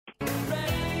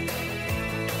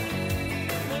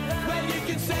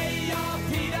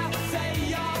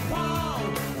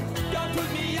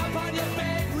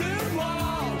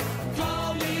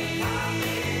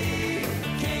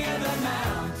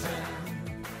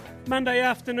Monday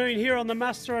afternoon here on the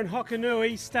muster in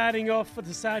Hokanui, starting off with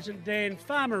the Sergeant Dan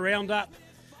Farmer Roundup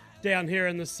down here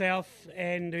in the south,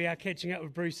 and we are catching up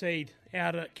with Bruce Eade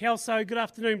out at Kelso. Good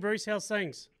afternoon, Bruce. How's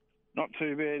things? Not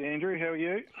too bad, Andrew. How are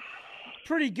you?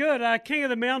 Pretty good. King of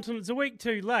the Mountain, it's a week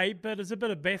too late, but it's a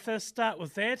bit of Bathurst. Start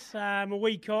with that. A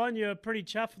week on, you're pretty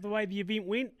chuffed with the way the event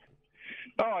went?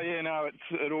 Oh, yeah, no,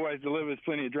 it always delivers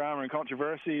plenty of drama and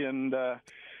controversy, and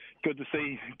good to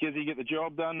see Gizzy get the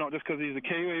job done, not just because he's a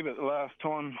Kiwi, but the last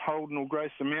time Holden will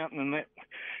grace the mountain in that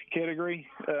category,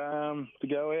 to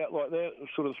go out like that,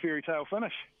 sort of fairy tale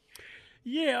finish.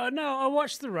 Yeah, no, I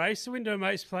watched the race. I went to a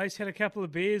mate's place, had a couple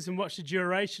of beers and watched the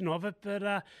duration of it,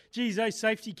 but geez, those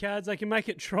safety cards, they can make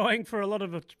it trying for a lot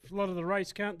of the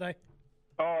race, can't they?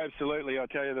 Oh, absolutely. I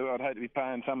tell you that I'd hate to be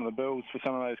paying some of the bills for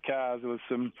some of those cars. There was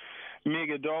some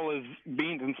mega dollars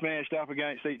bent and smashed up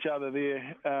against each other there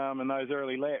in those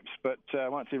early laps. But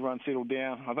once everyone settled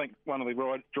down, I think one of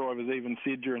the drivers even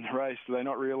said during the race, do they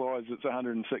not realise it's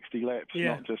 160 laps,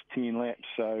 not just 10 laps.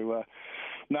 So,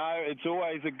 no, it's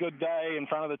always a good day in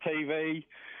front of the TV,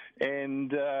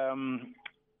 and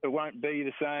it won't be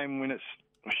the same when it's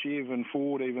Chev and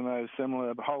Ford, even though it's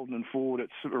similar. Holden and Ford,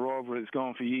 it's a rivalry that's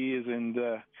gone for years, and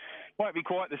won't be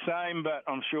quite the same, but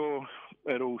I'm sure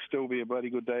it'll still be a bloody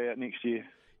good day out next year.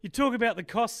 You talk about the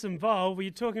costs involved. Well,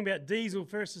 you're talking about diesel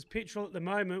versus petrol at the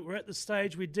moment. We're at the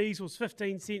stage where diesel's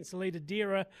 15 cents a litre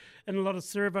dearer in a lot of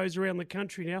servos around the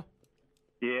country now.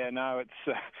 Yeah, no,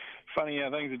 it's funny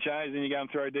how things have changed, and you're going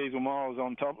to throw diesel miles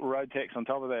on top, road tax on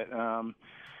top of that.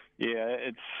 Yeah,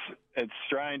 it's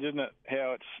strange, isn't it,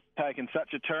 how it's taken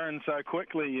such a turn so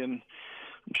quickly, and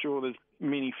I'm sure there's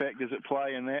many factors at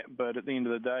play in that, but at the end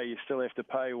of the day, you still have to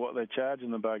pay what they're charging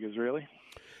the buggers, really.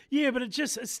 Yeah, but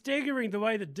it's staggering the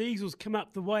way that diesel's come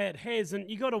up the way it has, and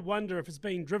you got to wonder if it's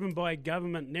being driven by a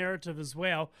government narrative as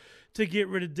well to get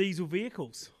rid of diesel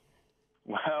vehicles.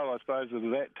 Well, I suppose there's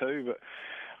that too, but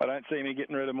I don't see me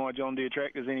getting rid of my John Deere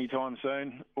tractors anytime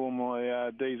soon, or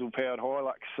my diesel-powered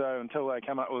Hilux. So until they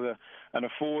come up with an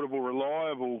affordable,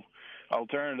 reliable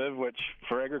alternative, which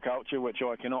for agriculture, which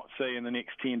I cannot see in the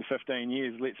next 10 to 15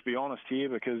 years, let's be honest here,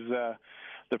 because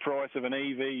the price of an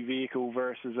EV vehicle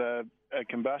versus a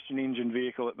combustion engine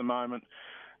vehicle at the moment,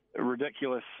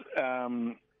 ridiculous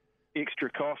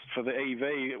extra cost for the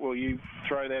EV. Well, you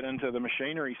throw that into the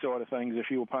machinery side of things.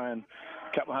 If you were paying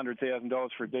a couple of $100,000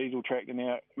 for a diesel tractor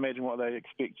now, imagine what they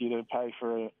expect you to pay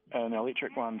for an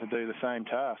electric one to do the same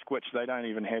task, which they don't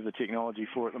even have the technology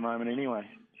for at the moment anyway.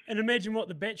 And imagine what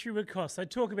the battery would cost. They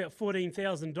talk about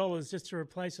 $14,000 just to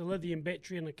replace a lithium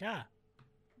battery in a car.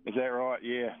 Is that right?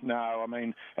 Yeah. No, I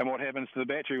mean, and what happens to the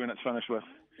battery when it's finished with?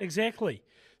 Exactly.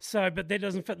 So, but that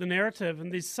doesn't fit the narrative,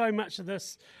 and there's so much of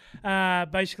this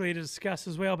basically to discuss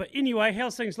as well. But anyway,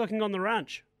 how's things looking on the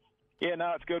ranch? Yeah,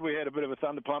 no, it's good. We had a bit of a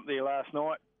thunder plump there last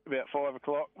night, about 5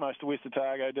 o'clock. Most of West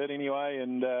Otago did anyway,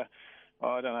 and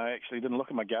I don't know, actually didn't look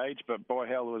at my gauge, but by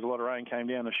hell, there was a lot of rain came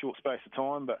down in a short space of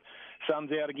time. But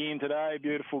sun's out again today,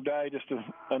 beautiful day, just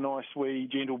a nice wee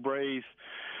gentle breeze.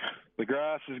 The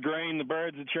grass is green, the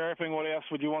birds are chirping. What else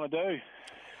would you want to do?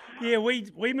 Yeah,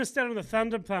 we missed out on the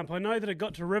thunder pump. I know that it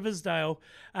got to Riversdale,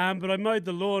 but I mowed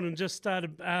the lawn and just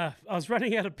started. I was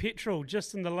running out of petrol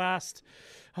just in the last,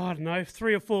 I don't know,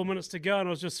 3 or 4 minutes to go, and I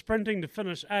was just sprinting to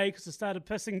finish A because I started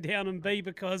pissing down, and B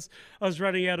because I was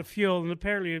running out of fuel. And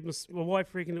apparently, my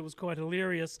wife reckoned it was quite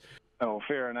hilarious. Oh,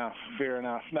 fair enough.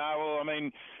 No, well, I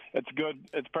mean, it's good.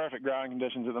 It's perfect growing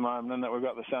conditions at the moment, and that we've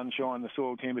got the sunshine, the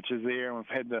soil temperature's there, and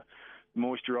we've had the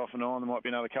moisture off and on. There might be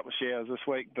another couple of showers this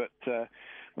week, but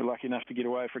we're lucky enough to get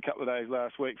away for a couple of days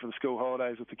last week for the school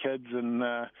holidays with the kids, and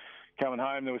coming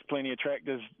home there was plenty of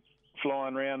tractors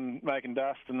flying around making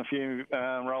dust and a few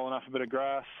rolling up a bit of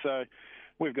grass. So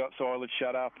we've got silage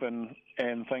shut up and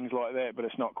things like that, but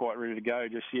it's not quite ready to go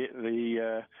just yet.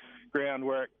 The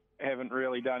groundwork haven't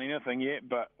really done anything yet,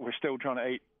 but we're still trying to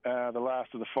eat the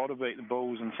last of the fodder beet, the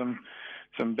bulls, and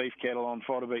some beef cattle on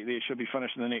fodder beet there should be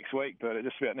finished in the next week, but it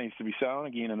just about needs to be sown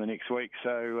again in the next week.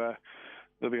 So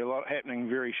there'll be a lot happening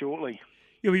very shortly.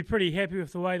 You'll be pretty happy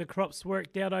with the way the crops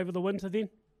worked out over the winter then?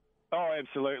 Oh,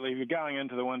 absolutely. We're going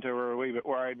into the winter, we're a wee bit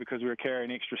worried because we were carrying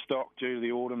extra stock due to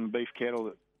the autumn beef cattle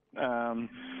that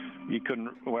you couldn't,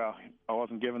 well, I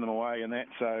wasn't giving them away and that,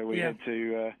 so we had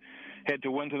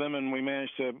to winter them, and we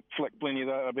managed to flick plenty of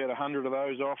about 100 of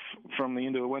those off from the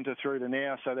end of the winter through to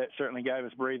now, so that certainly gave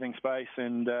us breathing space.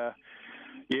 And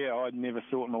I'd never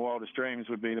thought in my wildest dreams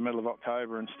would be the middle of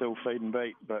October and still feeding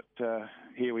beet, but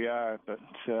here we are. But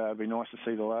it'd be nice to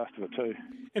see the last of it too.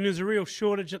 And there's a real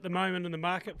shortage at the moment in the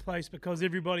marketplace because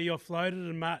everybody offloaded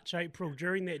in March, April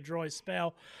during that dry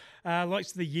spell. Like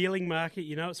the yearling market,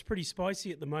 it's pretty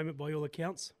spicy at the moment by all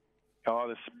accounts. Oh,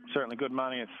 there's certainly good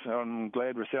money. I'm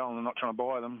glad we're selling and not trying to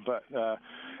buy them. But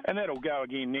and that'll go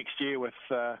again next year with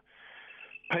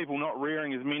people not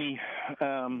rearing as many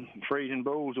Frisian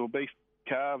bulls or beef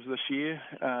calves this year.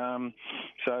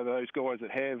 So those guys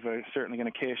that have are certainly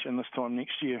going to cash in this time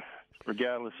next year,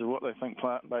 regardless of what they think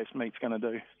plant-based meat's going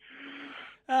to do.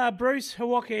 Bruce,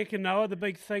 Hawaka Ekanoa, the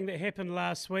big thing that happened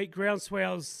last week.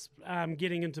 Groundswell's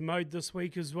getting into mode this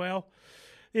week as well.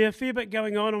 There's a fair bit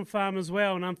going on farm as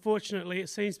well, and unfortunately it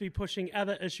seems to be pushing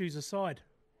other issues aside.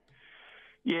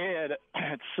 Yeah,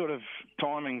 it's sort of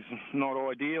timing's not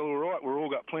ideal. All right, we've all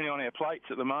got plenty on our plates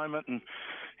at the moment, and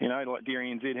like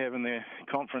Dairy NZ having their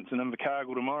conference in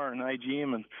Invercargill tomorrow and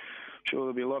AGM, and I'm sure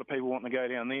there'll be a lot of people wanting to go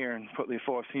down there and put their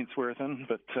 5 cents worth in.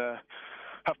 But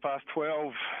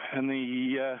 12:30 in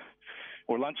the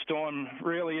or lunchtime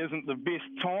really isn't the best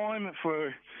time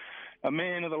for a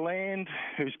man of the land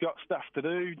who's got stuff to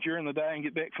do during the day and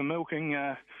get back for milking.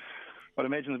 I'd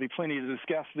imagine there'll be plenty to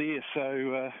discuss there,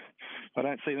 so I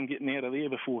don't see them getting out of there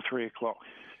before 3 o'clock.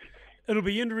 It'll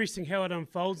be interesting how it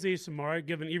unfolds there tomorrow,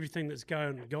 given everything that's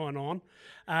going on.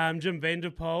 Jim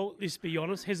Vanderpoel, let's be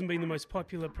honest, hasn't been the most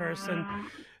popular person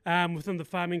within the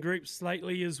farming groups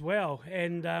lately as well,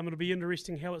 and it'll be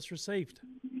interesting how it's received.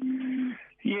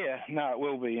 Yeah, no, it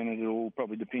will be, and it'll all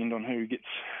probably depend on who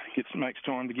makes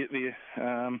time to get there.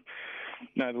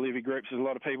 The levy groups, there's a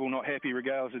lot of people not happy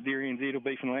regardless of Dairy NZ or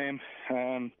Beef and Lamb.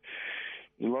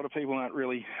 A lot of people aren't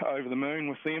really over the moon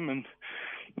with them and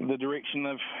the direction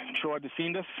they've tried to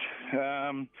send us.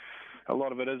 A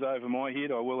lot of it is over my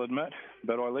head, I will admit,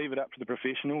 but I leave it up to the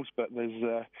professionals. But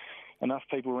there's enough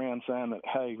people around saying that,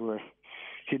 hey, we're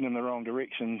heading in the wrong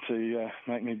direction to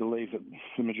make me believe that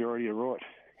the majority are right.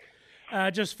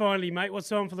 Just finally, mate,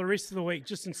 what's on for the rest of the week?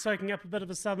 Just in soaking up a bit of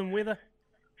the southern weather?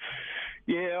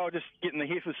 Yeah, I'll just getting the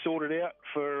heifers sorted out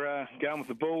for going with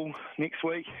the bull next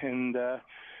week and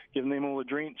giving them all a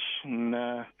drench and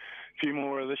a few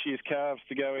more of this year's calves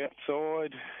to go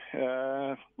outside.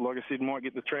 Like I said, might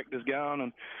get the tractors going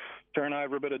and turn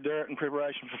over a bit of dirt in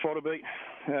preparation for fodder beat.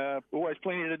 Always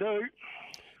plenty to do.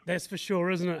 That's for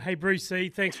sure, isn't it? Hey, Bruce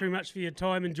Eade, thanks very much for your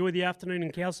time. Enjoy the afternoon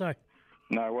in Kelso.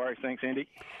 No worries. Thanks, Andy.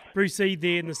 Bruce Eade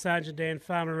there in the Sergeant Dan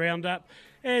Farmer Roundup,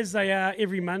 as they are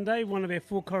every Monday, one of our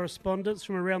 4 correspondents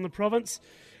from around the province.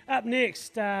 Up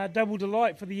next, double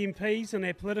delight for the MPs and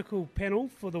our political panel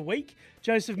for the week.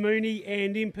 Joseph Mooney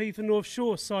and MP for North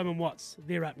Shore, Simon Watts.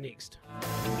 They're up next.